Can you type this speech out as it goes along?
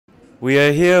We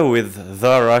are here with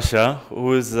Dhara Shah,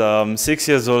 who is 6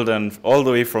 years old and all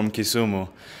the way from Kisumu.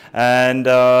 And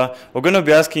we're going to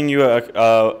be asking you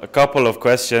a couple of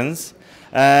questions.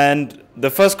 And the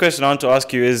first question I want to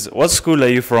ask you is, what school are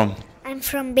you from? I'm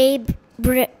from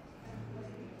Braeburn.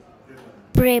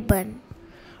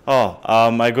 Oh,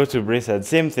 I go to Braeburn.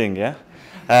 Same thing, yeah?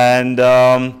 And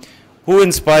who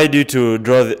inspired you to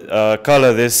draw,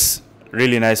 color this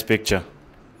really nice picture?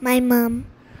 My mom.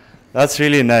 That's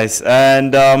really nice.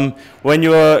 And when you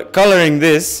were coloring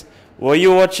this, were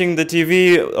you watching the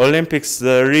TV Olympics,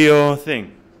 the Rio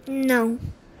thing? No.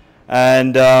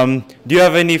 And do you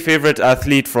have any favorite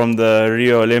athlete from the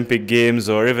Rio Olympic Games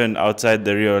or even outside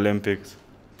the Rio Olympics?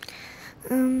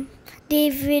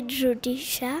 David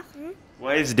Rudisha.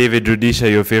 Why is David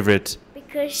Rudisha your favorite?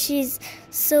 Because she's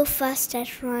so fast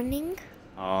at running.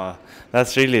 Oh,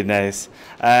 that's really nice.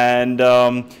 And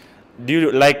do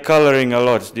you like coloring a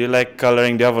lot? Do you like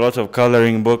coloring? Do you have a lot of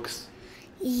coloring books?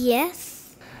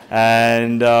 Yes.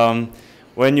 And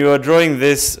when you were drawing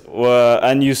this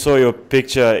and you saw your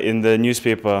picture in the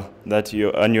newspaper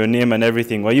and your name and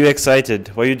everything, were you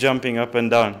excited? Were you jumping up and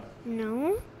down?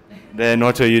 No. Then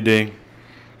what were you doing?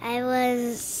 I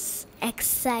was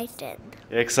excited.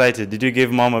 You're excited. Did you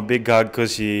give mom a big hug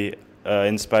because she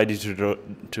inspired you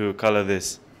to color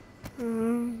this?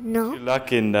 No. Good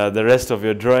luck in the rest of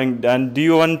your drawing. And do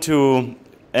you want to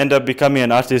end up becoming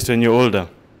an artist when you're older?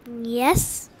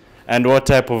 Yes. And what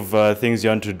type of things you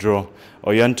want to draw?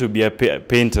 Or you want to be a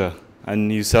painter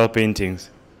and you sell paintings?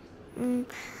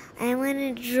 I want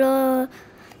to draw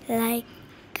like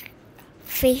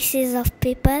faces of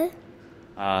people.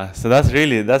 So that's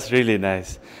really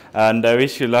nice. And I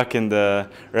wish you luck in the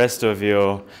rest of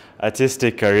your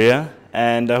artistic career.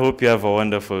 And I hope you have a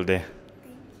wonderful day.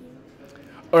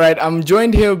 All right, I'm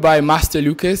joined here by Master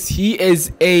Lucas. He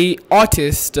is an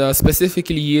artist,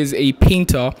 specifically he is a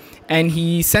painter, and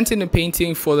he sent in a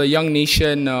painting for the Young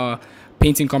Nation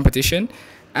painting competition.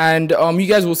 And you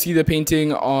guys will see the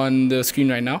painting on the screen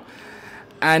right now.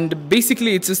 And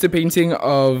basically it's just a painting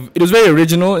of, it was very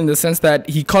original in the sense that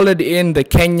he colored in the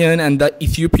Kenyan and the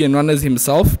Ethiopian runners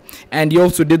himself. And he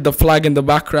also did the flag in the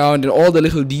background and all the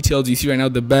little details you see right now,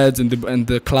 the birds and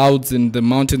the clouds and the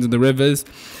mountains and the rivers.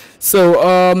 So,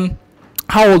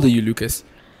 how old are you, Lucas?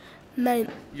 9.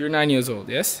 You're 9 years old,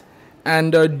 yes?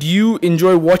 And do you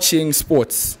enjoy watching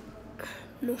sports?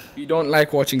 No. You don't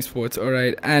like watching sports, all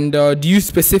right. And do you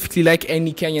specifically like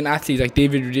any Kenyan athletes, like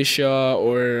David Rudisha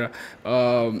or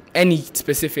any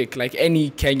specific, like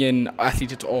any Kenyan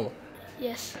athlete at all?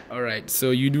 Yes. All right, so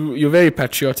you're very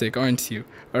patriotic, aren't you?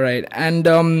 All right,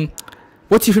 and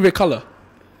what's your favorite color?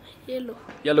 Yellow.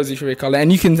 Yellow is your favorite color,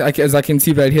 and you can, as I can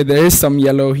see right here, there is some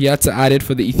yellow. He had to add it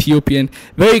for the Ethiopian.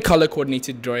 Very color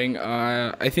coordinated drawing.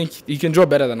 I think you can draw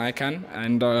better than I can,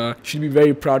 and you should be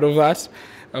very proud of that.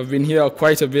 I've been here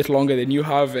quite a bit longer than you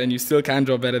have, and you still can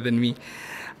draw better than me.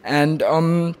 And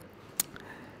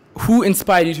who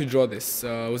inspired you to draw this?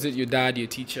 Was it your dad, your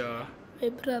teacher? My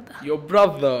brother. Your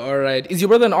brother, all right. Is your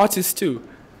brother an artist too?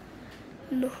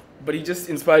 No. But he just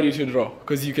inspired you to draw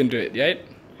because you can do it, right?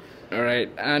 All right.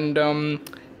 And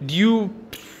do you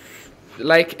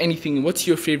like anything? What's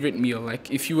your favorite meal? Like,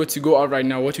 if you were to go out right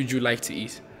now, what would you like to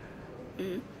eat?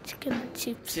 Chicken and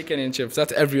chips. Chicken and chips.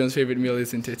 That's everyone's favorite meal,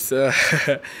 isn't it?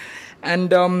 And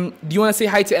do you want to say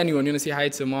hi to anyone? You want to say hi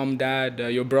to mom, dad,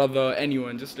 your brother,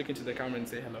 anyone? Just look into the camera and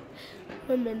say hello.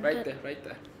 Mom and Right dad. there, right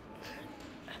there.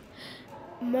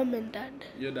 Mom and dad.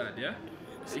 Your dad, yeah?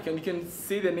 So you can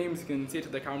say the names, you can say to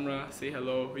the camera, say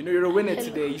hello. You know you're a winner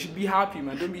today. You should be happy,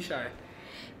 man. Don't be shy.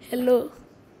 Hello,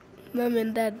 Mom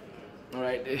and dad. All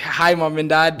right. Hi, mom and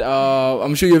dad.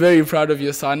 I'm sure you're very proud of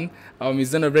your son.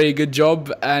 He's done a very good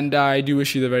job, and I do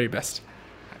wish you the very best.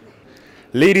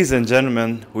 Ladies and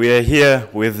gentlemen, we are here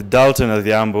with Dalton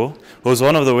Odhiambo, who's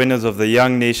one of the winners of the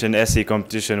Young Nation essay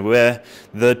competition, where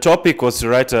the topic was to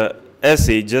write an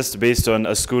essay just based on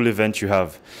a school event you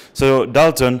have. So,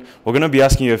 Dalton, we're going to be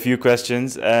asking you a few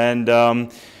questions,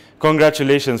 and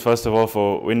congratulations, first of all,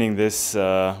 for winning this,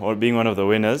 or being one of the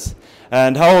winners.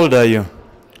 And how old are you?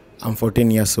 I'm 14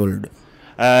 years old.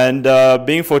 And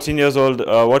being 14 years old,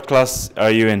 what class are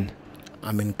you in?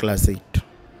 I'm in class 8.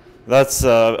 That's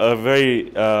a very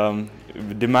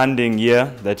demanding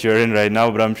year that you're in right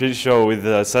now, but I'm pretty sure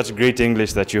with such great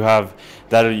English that you have,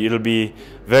 that it'll be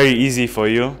very easy for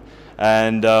you.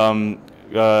 And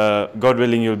God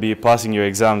willing, you'll be passing your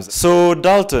exams. So,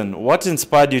 Dalton, what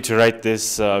inspired you to write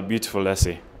this beautiful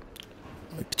essay?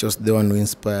 It's just the one who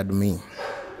inspired me.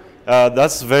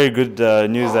 That's very good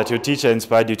news that your teacher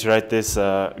inspired you to write this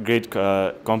great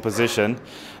composition.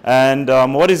 And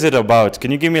what is it about?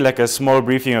 Can you give me like a small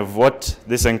briefing of what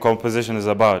this composition is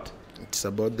about? It's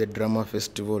about the drama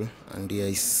festival, and here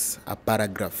is a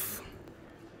paragraph.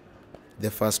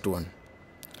 The first one.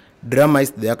 Drama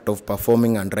is the act of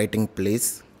performing and writing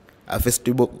plays. A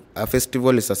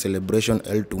festival is a celebration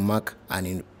held to mark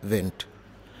an event.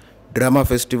 Drama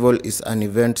festival is an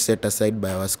event set aside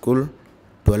by our school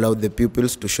to allow the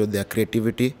pupils to show their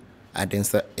creativity and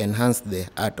enhance the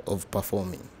art of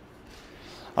performing.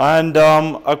 And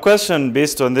a question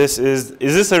based on this is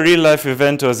this a real life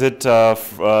event, or is it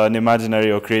an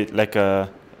imaginary or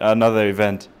another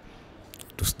event?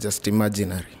 It was just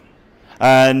imaginary.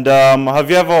 And have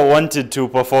you ever wanted to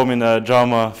perform in a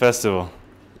drama festival?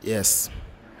 Yes.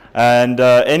 And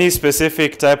any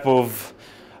specific type of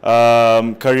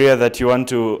career that you want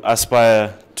to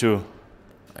aspire to?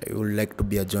 I would like to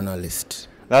be a journalist.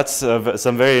 That's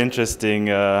some very interesting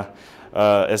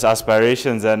as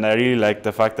aspirations, and I really like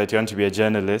the fact that you want to be a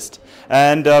journalist.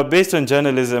 And based on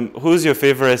journalism, who's your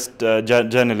favorite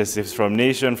journalist? If from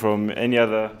Nation, from any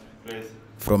other place?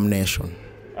 From Nation.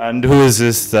 And who is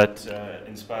this that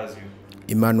inspires you?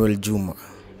 Emmanuel Juma.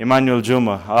 Emmanuel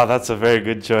Juma. Ah, that's a very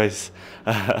good choice.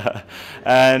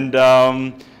 And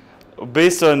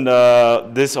based on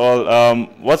this all,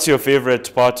 what's your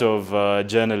favorite part of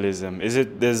journalism?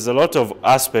 There's a lot of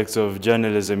aspects of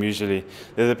journalism usually.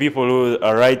 There are the people who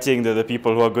are writing, there are the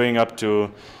people who are going up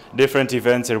to different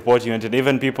events, reporting on it, and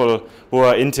even people who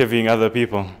are interviewing other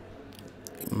people.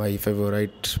 My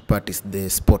favorite part is the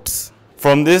sports.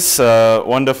 From this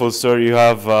wonderful story you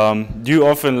have, do you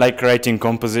often like writing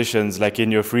compositions, like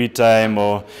in your free time,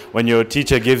 or when your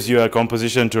teacher gives you a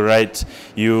composition to write,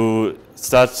 you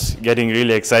start getting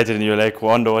really excited and you're like,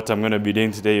 wonder what I'm going to be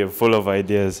doing today, you're full of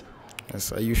ideas?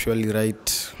 Yes, I usually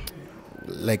write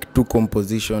like 2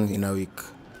 compositions in a week.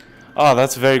 Oh,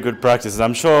 that's very good practice.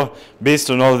 I'm sure based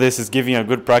on all this, it's giving a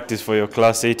good practice for your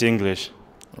Class 8 English.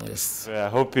 Yes. So I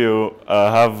hope you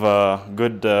have a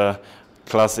good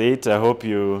Class 8. I hope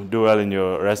you do well in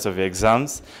your rest of your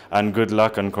exams, and good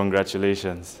luck and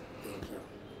congratulations.